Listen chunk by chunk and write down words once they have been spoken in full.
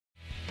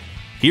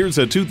Here's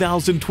a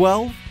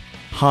 2012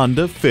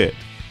 Honda Fit.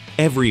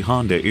 Every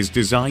Honda is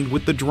designed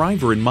with the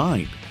driver in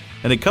mind,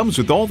 and it comes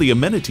with all the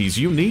amenities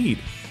you need.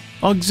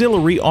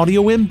 Auxiliary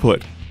audio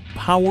input,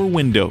 power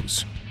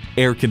windows,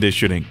 air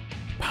conditioning,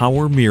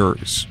 power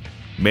mirrors,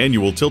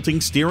 manual tilting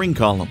steering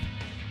column,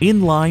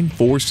 inline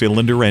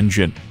 4-cylinder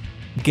engine,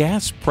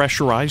 gas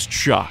pressurized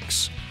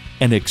shocks,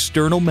 and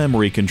external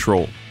memory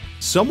control.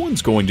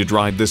 Someone's going to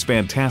drive this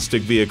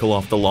fantastic vehicle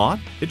off the lot.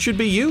 It should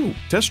be you.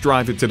 Test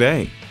drive it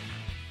today.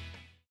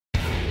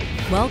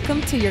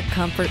 Welcome to your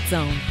comfort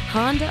zone.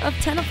 Honda of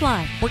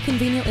Tenafly. We're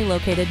conveniently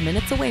located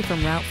minutes away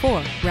from Route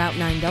 4, Route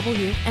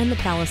 9W, and the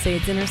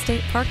Palisades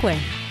Interstate Parkway.